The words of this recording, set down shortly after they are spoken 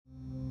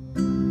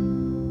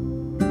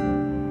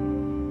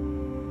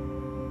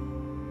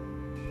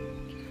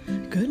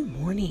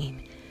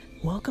morning.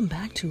 Welcome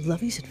back to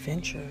Lovey's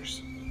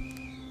Adventures.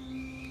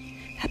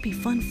 Happy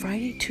Fun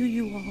Friday to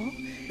you all.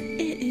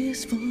 It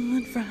is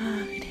Fun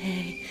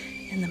Friday,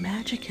 and the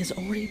magic has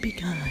already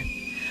begun.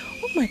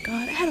 Oh my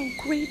God, I had a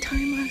great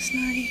time last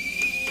night.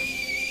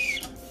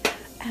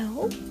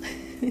 Ow.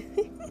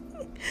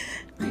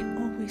 I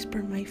always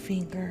burn my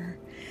finger.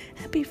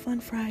 Happy Fun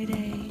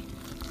Friday.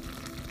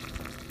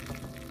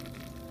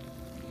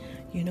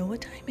 You know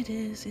what time it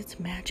is. It's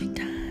magic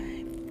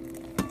time.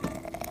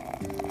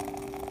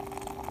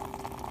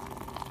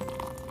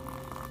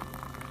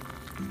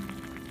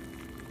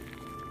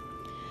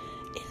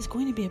 It's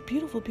going to be a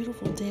beautiful,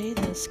 beautiful day.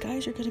 The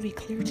skies are going to be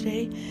clear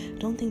today.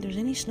 Don't think there's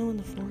any snow in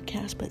the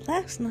forecast, but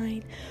last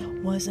night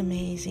was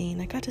amazing.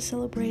 I got to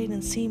celebrate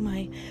and see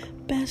my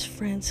best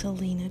friend,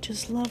 Selena.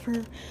 Just love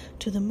her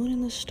to the moon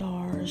and the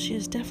stars. She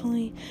is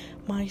definitely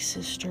my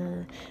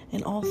sister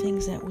in all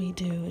things that we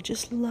do. I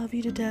just love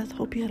you to death.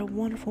 Hope you had a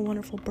wonderful,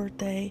 wonderful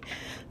birthday.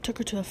 Took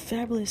her to a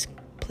fabulous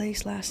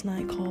place last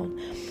night called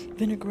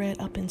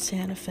Vinaigrette up in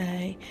Santa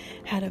Fe.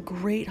 Had a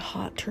great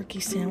hot turkey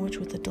sandwich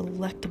with a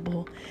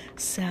delectable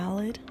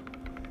salad,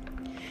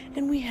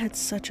 and we had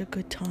such a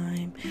good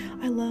time.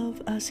 I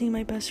love seeing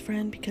my best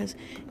friend because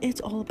it's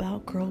all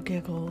about girl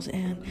giggles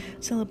and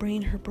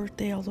celebrating her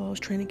birthday. Although I was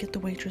trying to get the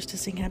waitress to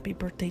sing happy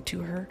birthday to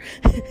her,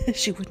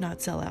 she would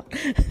not sell out.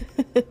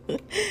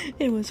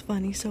 It was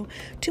funny. So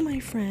to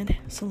my friend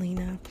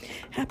Selena,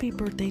 happy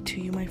birthday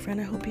to you, my friend.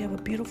 I hope you have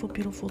a beautiful,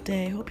 beautiful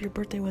day. I hope your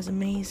birthday was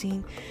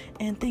amazing,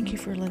 and thank you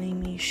for letting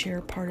me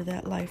share part of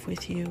that life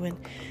with you. And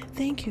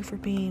thank you for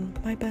being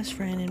my best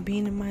friend and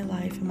being in my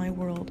life, in my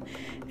world,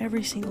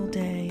 every single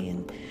day.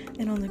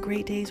 And on the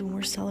great days when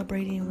we're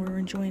celebrating, we're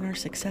enjoying our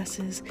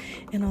successes,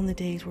 and on the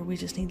days where we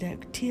just need that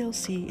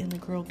TLC and the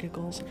girl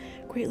giggles,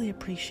 greatly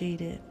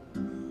appreciate it.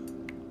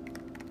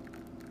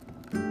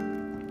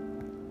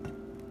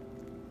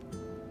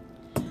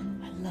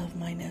 I love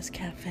my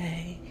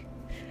Nescafe.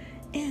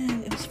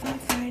 And it was Fun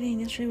Friday,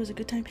 and yesterday was a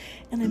good time.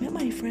 And I met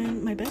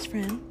my best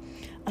friend,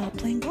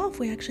 playing golf.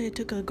 We actually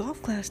took a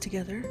golf class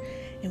together,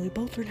 and we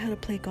both learned how to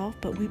play golf,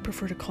 but we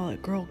prefer to call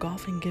it girl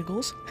golf and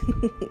giggles,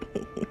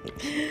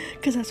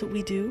 because that's what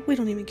we do. We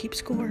don't even keep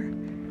score.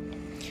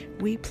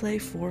 We play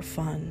for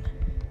fun.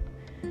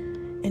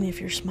 And if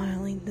you're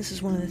smiling, this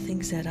is one of the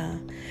things that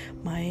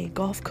my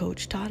golf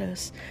coach taught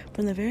us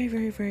from the very,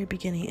 very, very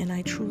beginning, and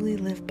I truly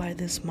live by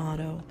this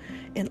motto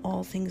in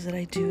all things that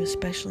I do,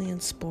 especially in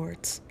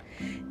sports.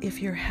 If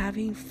you're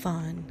having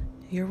fun,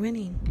 you're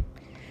winning.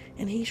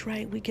 And he's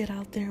right. We get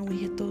out there and we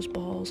hit those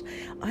balls.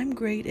 I'm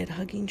great at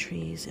hugging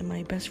trees, and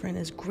my best friend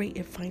is great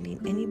at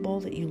finding any ball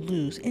that you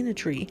lose in a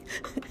tree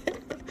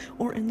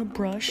or in the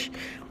brush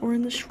or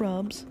in the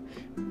shrubs.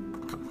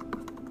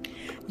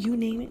 You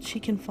name it,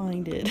 she can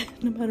find it,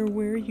 no matter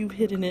where you've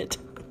hidden it.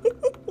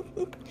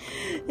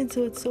 And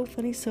so it's so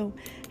funny. So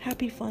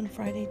happy Fun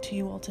Friday to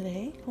you all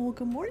today. Oh,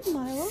 good morning,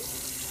 Milo.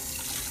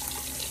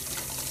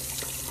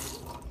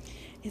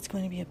 It's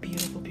going to be a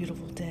beautiful,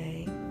 beautiful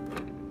day.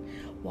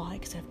 Why?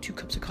 Because I have 2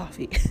 cups of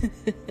coffee.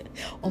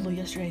 Although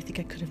yesterday I think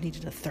I could have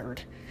needed a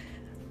third.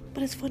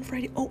 But it's Fun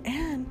Friday. Oh,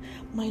 and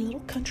my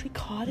little country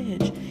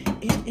cottage,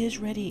 it is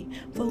ready.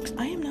 Folks,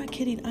 I am not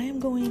kidding. I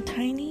am going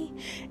tiny,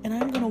 and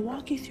I'm going to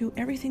walk you through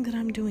everything that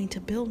I'm doing to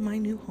build my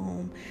new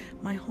home.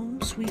 My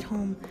home sweet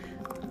home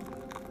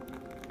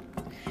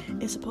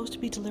is supposed to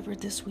be delivered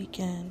this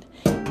weekend,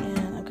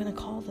 and I'm going to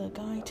call the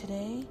guy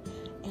today.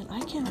 And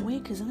I can't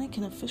wait, because then I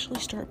can officially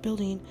start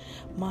building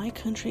my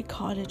country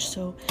cottage.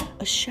 So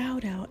a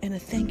shout out and a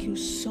thank you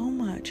so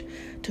much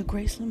to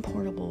Graceland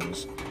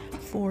Portables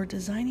for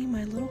designing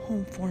my little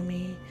home for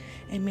me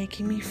and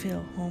making me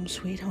feel home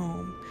sweet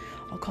home.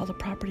 I'll call the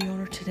property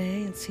owner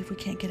today and see if we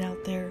can't get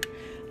out there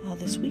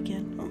this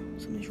weekend. Oh,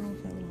 something's wrong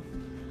with my little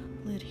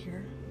lid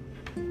here.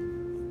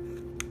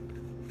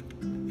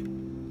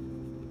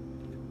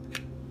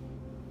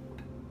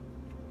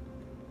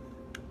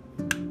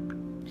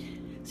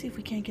 See if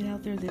we can't get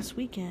out there this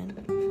weekend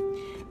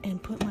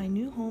and put my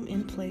new home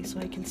in place so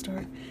I can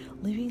start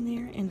living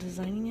there and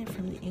designing it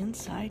from the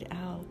inside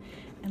out.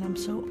 And I'm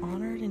so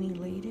honored and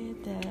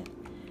elated that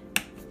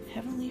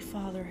Heavenly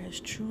Father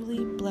has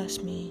truly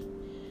blessed me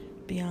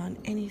beyond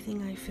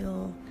anything I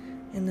feel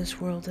in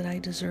this world that I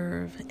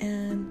deserve.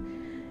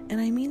 And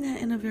I mean that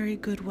in a very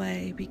good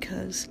way,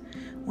 because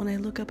when I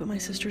look up at my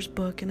sister's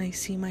book and I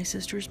see my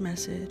sister's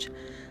message,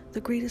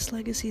 the greatest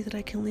legacy that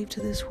I can leave to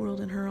this world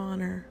in her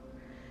honor.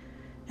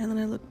 And then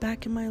I look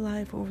back in my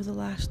life over the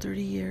last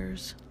 30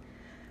 years.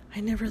 I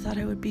never thought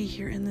I would be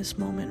here in this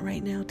moment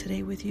right now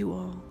today with you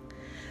all,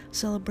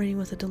 celebrating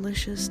with a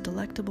delicious,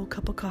 delectable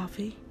cup of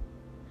coffee.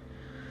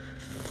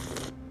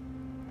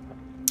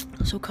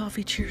 So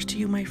coffee cheers to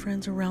you, my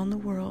friends around the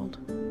world.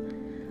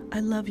 I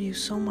love you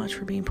so much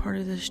for being part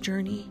of this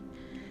journey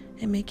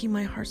and making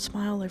my heart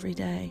smile every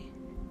day.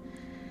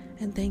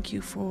 And thank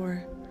you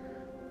for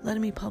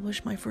letting me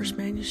publish my first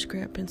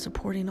manuscript and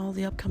supporting all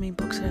the upcoming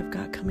books that I've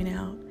got coming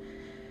out.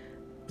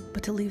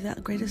 But to leave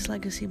that greatest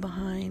legacy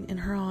behind in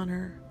her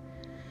honor,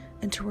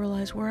 and to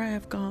realize where I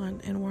have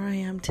gone and where I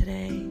am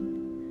today,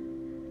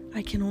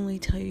 I can only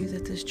tell you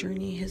that this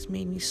journey has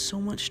made me so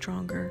much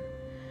stronger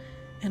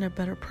and a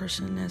better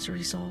person as a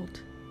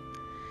result.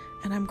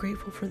 And I'm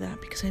grateful for that,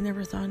 because I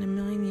never thought in a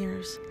million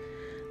years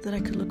that I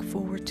could look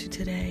forward to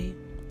today,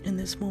 in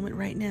this moment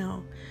right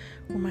now,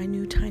 where my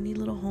new tiny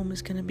little home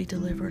is going to be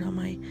delivered on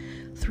my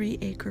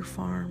 3-acre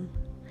farm,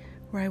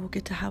 where I will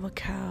get to have a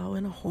cow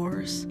and a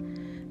horse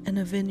and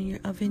a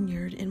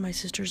vineyard in my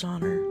sister's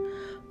honor,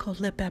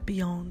 called Le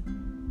Papillon,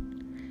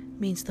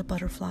 means the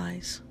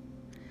butterflies.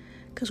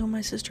 Because when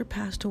my sister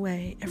passed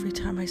away, every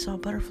time I saw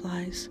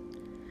butterflies,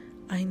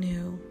 I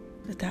knew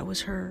that that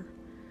was her,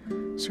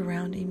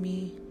 surrounding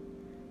me,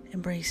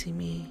 embracing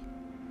me,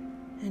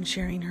 and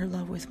sharing her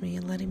love with me,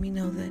 and letting me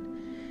know that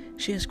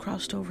she has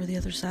crossed over the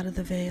other side of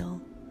the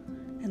veil,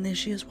 and that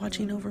she is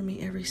watching over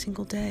me every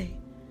single day.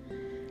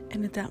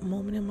 And at that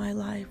moment in my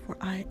life where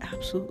I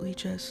absolutely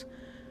just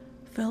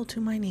fell to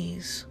my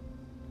knees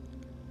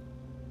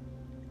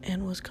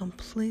and was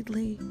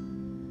completely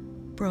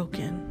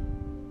broken,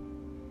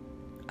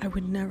 I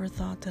would never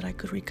thought that I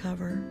could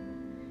recover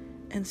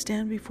and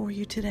stand before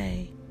you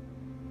today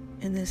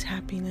in this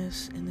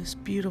happiness, in this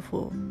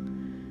beautiful,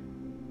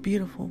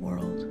 beautiful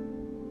world.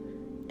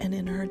 And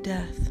in her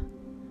death,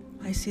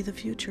 I see the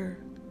future.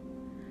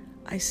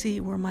 I see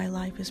where my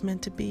life is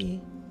meant to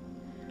be.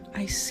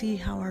 I see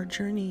how our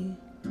journey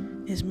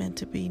is meant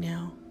to be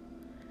now.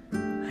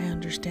 I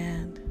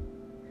understand.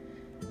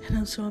 And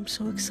I'm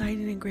so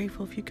excited and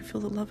grateful. If you could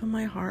feel the love in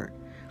my heart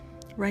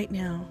right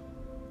now,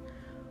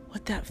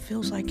 what that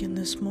feels like in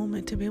this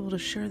moment, to be able to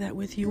share that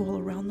with you all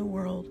around the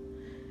world,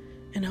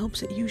 in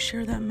hopes that you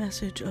share that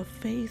message of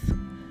faith,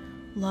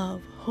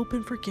 love, hope,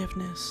 and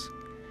forgiveness,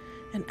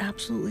 and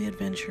absolutely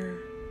adventure,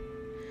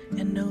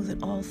 and know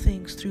that all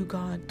things through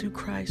God, through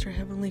Christ, our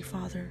Heavenly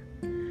Father,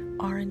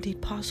 are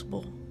indeed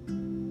possible.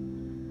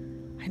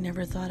 I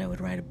never thought I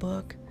would write a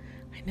book.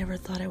 I never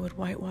thought I would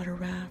whitewater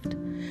raft.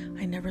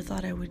 I never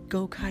thought I would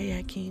go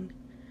kayaking.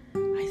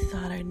 I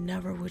thought I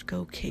never would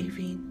go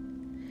caving.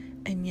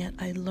 And yet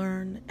I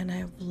learned, and I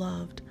have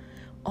loved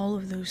all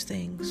of those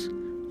things,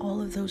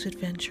 all of those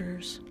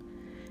adventures.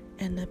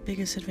 And the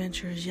biggest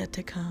adventure is yet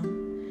to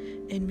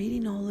come. In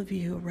meeting all of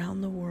you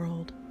around the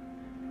world,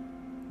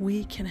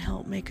 we can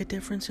help make a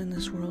difference in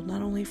this world,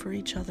 not only for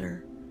each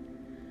other,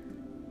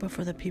 but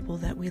for the people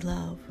that we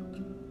love.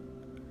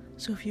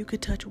 So if you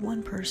could touch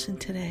one person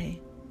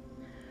today,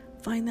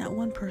 find that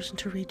one person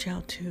to reach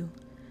out to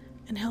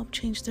and help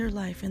change their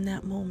life in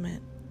that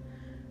moment,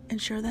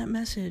 and share that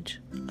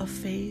message of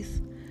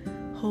faith,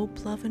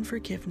 hope, love, and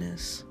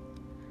forgiveness,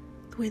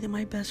 the way that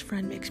my best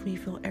friend makes me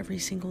feel every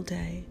single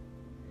day.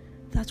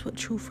 That's what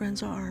true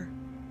friends are.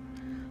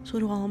 So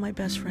to all of my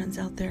best friends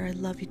out there, I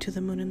love you to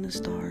the moon and the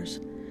stars,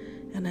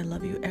 and I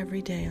love you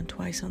every day and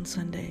twice on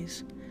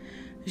Sundays.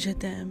 Je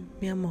t'aime,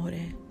 mi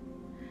amore.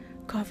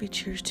 Coffee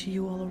cheers to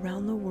you all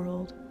around the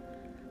world,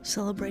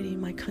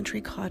 celebrating my country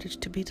cottage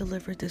to be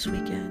delivered this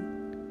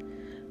weekend,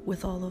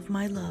 with all of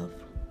my love.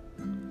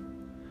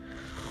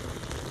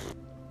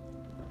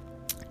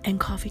 And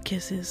coffee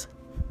kisses.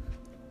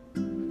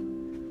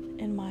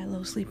 And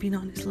Milo sleeping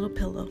on his little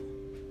pillow.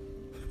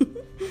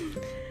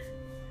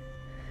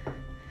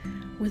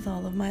 With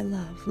all of my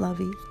love,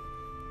 lovey.